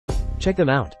Check them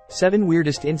out. 7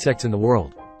 weirdest insects in the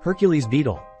world. Hercules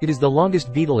beetle. It is the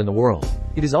longest beetle in the world.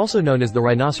 It is also known as the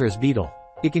rhinoceros beetle.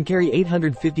 It can carry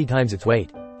 850 times its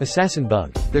weight. Assassin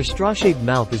bug. Their straw-shaped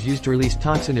mouth is used to release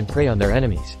toxin and prey on their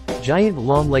enemies. Giant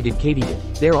long-legged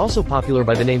Katydid. They are also popular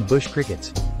by the name bush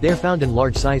crickets. They are found in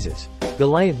large sizes.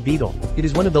 Goliath beetle. It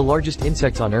is one of the largest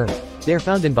insects on Earth. They are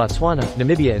found in Botswana,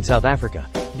 Namibia and South Africa.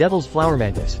 Devil's flower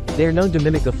mantis. They are known to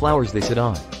mimic the flowers they sit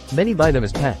on. Many buy them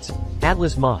as pets.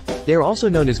 Atlas moth. They are also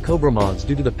known as cobra moths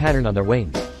due to the pattern on their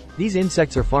wings. These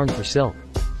insects are farmed for silk.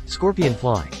 Scorpion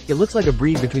fly. It looks like a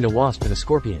breed between a wasp and a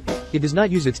scorpion. It does not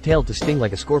use its tail to sting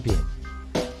like a scorpion.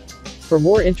 For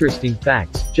more interesting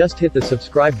facts, just hit the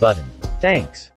subscribe button. Thanks.